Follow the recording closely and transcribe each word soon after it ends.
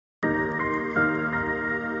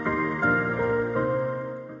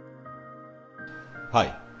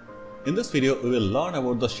Hi, in this video we will learn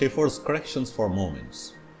about the Sheppard's corrections for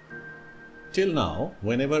moments. Till now,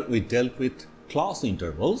 whenever we dealt with class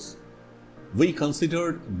intervals, we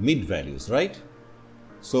considered mid values, right?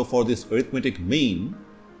 So for this arithmetic mean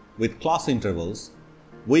with class intervals,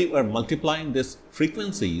 we were multiplying these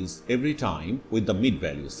frequencies every time with the mid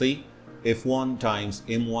value. See, f1 times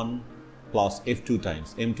m1 plus f2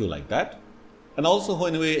 times m2 like that. And also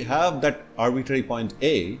when we have that arbitrary point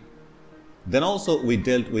A, then also we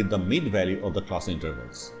dealt with the mid value of the class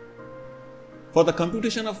intervals. For the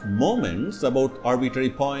computation of moments about arbitrary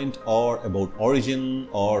point or about origin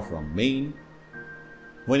or from mean,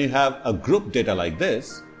 when you have a group data like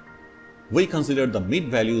this, we consider the mid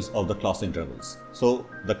values of the class intervals. So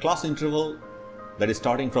the class interval that is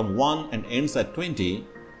starting from 1 and ends at 20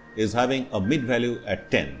 is having a mid value at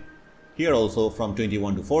 10. Here also from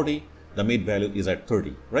 21 to 40, the mid value is at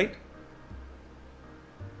 30, right?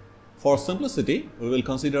 For simplicity, we will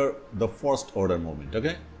consider the first order moment,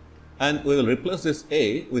 okay? And we will replace this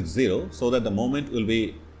A with 0 so that the moment will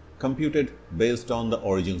be computed based on the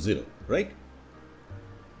origin 0, right?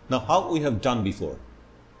 Now how we have done before?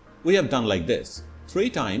 We have done like this, 3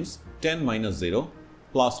 times 10 minus 0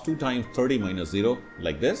 plus 2 times 30 minus 0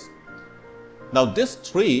 like this. Now this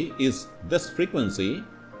 3 is this frequency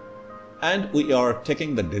and we are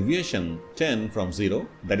taking the deviation 10 from 0,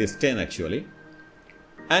 that is 10 actually.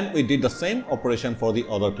 And we did the same operation for the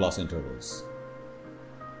other class intervals.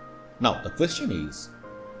 Now the question is,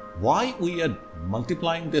 why we are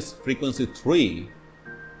multiplying this frequency 3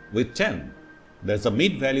 with 10? That's the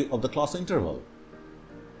mid value of the class interval.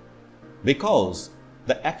 Because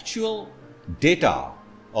the actual data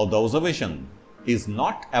of the observation is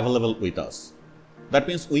not available with us. That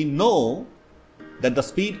means we know that the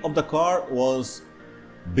speed of the car was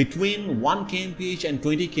between 1 kmph and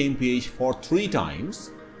 20 kmph for 3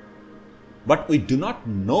 times, but we do not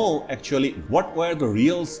know actually what were the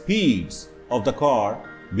real speeds of the car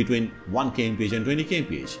between 1 kmph and 20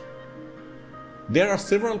 kmph. There are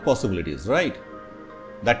several possibilities, right?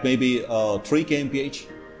 That may be 3 kmph,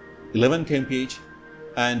 11 kmph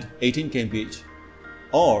and 18 kmph,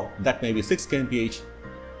 or that may be 6 kmph,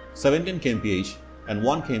 17 kmph and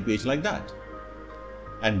 1 kmph like that.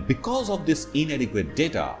 And because of this inadequate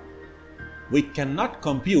data, we cannot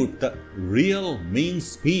compute the real mean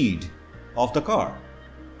speed of the car.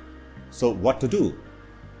 So what to do?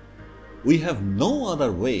 We have no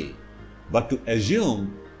other way but to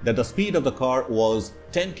assume that the speed of the car was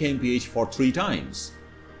 10 kmph for 3 times.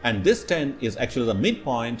 And this 10 is actually the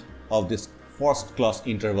midpoint of this first class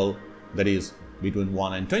interval, that is between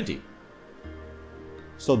 1 and 20.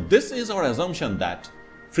 So this is our assumption that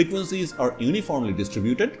frequencies are uniformly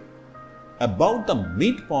distributed about the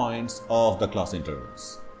midpoints of the class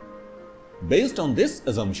intervals. Based on this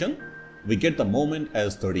assumption, we get the moment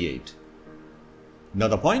as 38. Now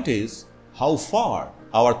the point is how far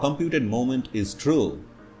our computed moment is true.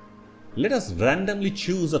 Let us randomly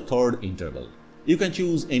choose a third interval. You can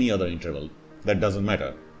choose any other interval, that doesn't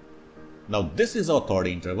matter. Now this is our third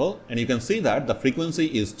interval and you can see that the frequency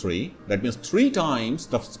is 3. That means 3 times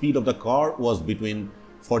the speed of the car was between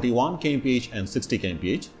 41 kmph and 60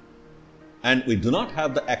 kmph, and we do not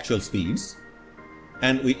have the actual speeds,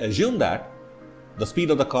 and we assume that the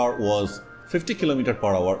speed of the car was 50 km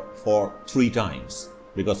per hour for 3 times,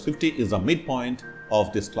 because 50 is the midpoint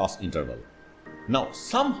of this class interval. Now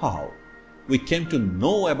somehow we came to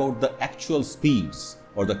know about the actual speeds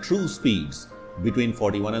or the true speeds between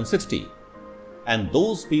 41 and 60, and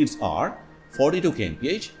those speeds are 42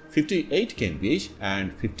 kmph, 58 kmph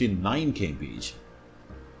and 59 kmph.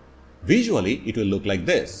 Visually it will look like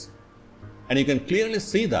this, and you can clearly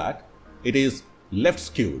see that it is left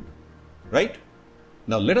skewed, right?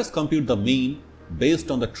 Now let us compute the mean based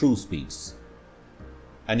on the true speeds,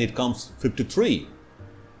 and it comes 53.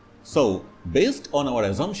 So based on our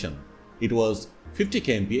assumption, it was 50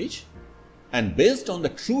 kmph, and based on the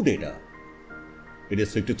true data, it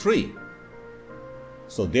is 53.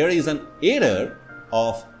 So there is an error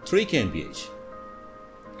of 3 kmph,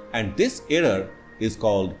 and this error is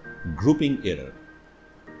called grouping error.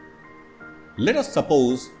 Let us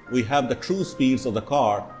suppose we have the true speeds of the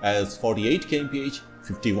car as 48 kmph,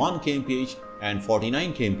 51 kmph and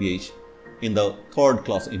 49 kmph in the third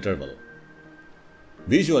class interval.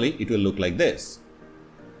 Visually it will look like this.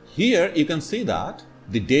 Here you can see that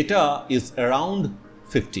the data is around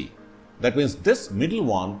 50. That means this middle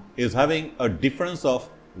one is having a difference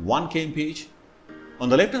of 1 kmph. On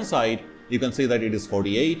the left hand side you can see that it is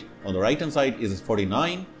 48, on the right hand side it is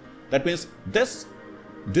 49. That means this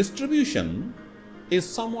distribution is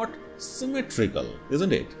somewhat symmetrical,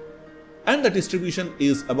 isn't it? and the distribution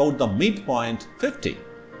is about the midpoint 50.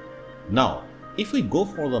 Now, if we go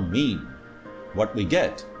for the mean, what we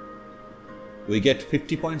get? We get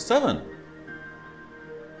 50.7.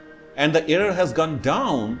 And the error has gone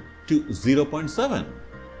down to 0.7.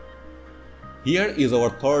 Here is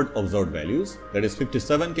our third observed values, that is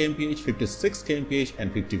 57 kmph, 56 kmph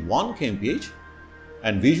and 51 kmph,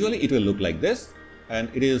 and visually it will look like this, and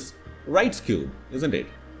it is right skewed, isn't it?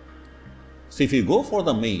 So if you go for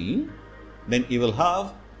the mean, then you will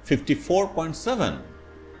have 54.7,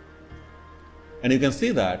 and you can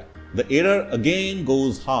see that the error again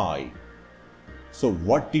goes high. So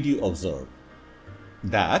what did you observe?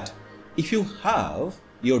 That if you have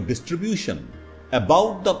your distribution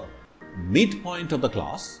about the midpoint of the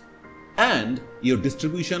class and your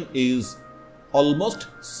distribution is almost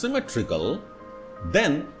symmetrical,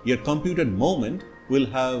 then your computed moment will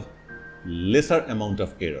have lesser amount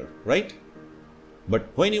of error, right? But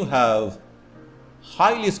when you have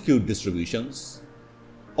highly skewed distributions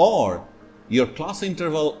or your class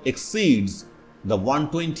interval exceeds the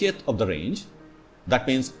 1/20th of the range, that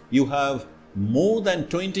means you have more than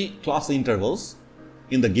 20 class intervals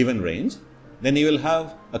in the given range, then you will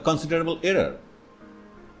have a considerable error.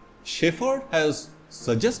 Sheppard has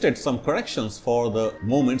suggested some corrections for the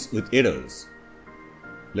moments with errors.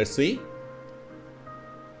 Let's see.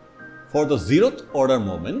 For the 0th order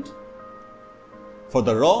moment, for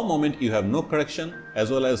the raw moment you have no correction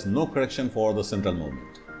as well as no correction for the central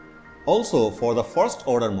moment. Also for the 1st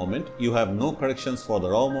order moment you have no corrections for the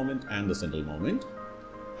raw moment and the central moment.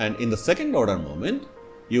 And in the 2nd order moment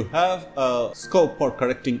you have a scope for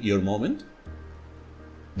correcting your moment.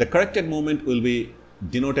 The corrected moment will be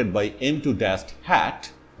denoted by m2 dashed hat,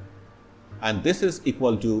 and this is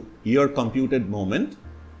equal to your computed moment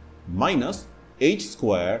minus h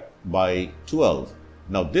square by 12.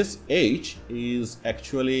 Now this h is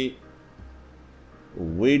actually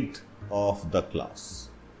width of the class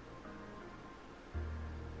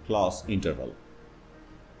interval.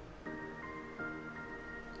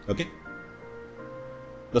 Okay.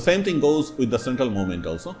 The same thing goes with the central moment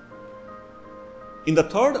also. In the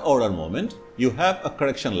 3rd order moment, you have a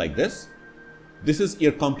correction like this. This is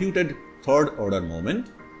your computed 3rd order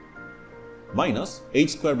moment minus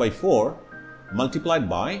h square by 4 multiplied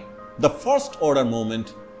by the 1st order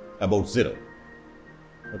moment about 0.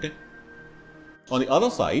 Okay. On the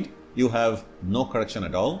other side, you have no correction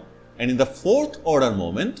at all. And in the 4th order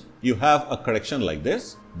moment, you have a correction like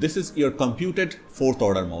this. This is your computed 4th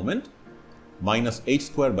order moment minus h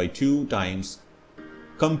square by 2 times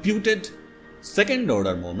computed 2nd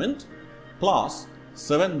order moment plus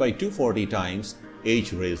 7 by 240 times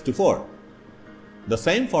h raised to 4. The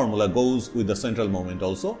same formula goes with the central moment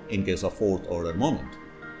also in case of 4th order moment.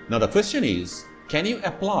 Now the question is, can you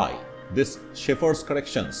apply this Sheppard's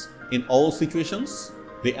corrections in all situations?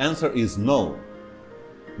 The answer is no.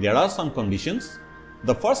 There are some conditions.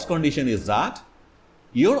 The first condition is that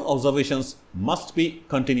your observations must be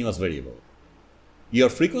continuous variable. Your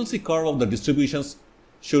frequency curve of the distributions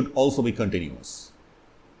should also be continuous.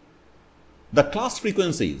 The class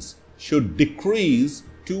frequencies should decrease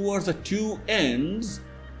towards the two ends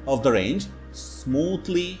of the range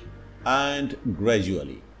smoothly and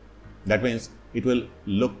gradually. That means it will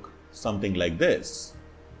look something like this.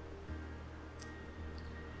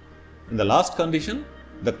 In the last condition,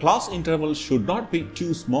 the class interval should not be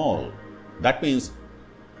too small. That means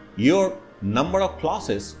your number of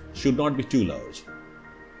classes should not be too large.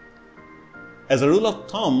 As a rule of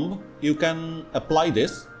thumb, you can apply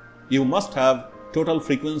this. You must have total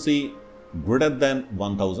frequency greater than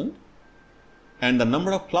 1000 and the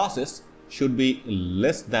number of classes should be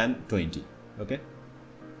less than 20. Okay.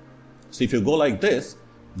 So if you go like this,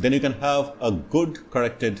 then you can have a good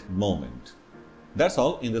corrected moment. That's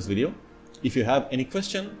all in this video. If you have any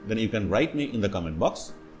question, then you can write me in the comment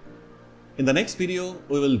box. In the next video,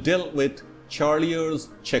 we will deal with Charlier's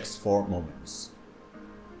checks for moments.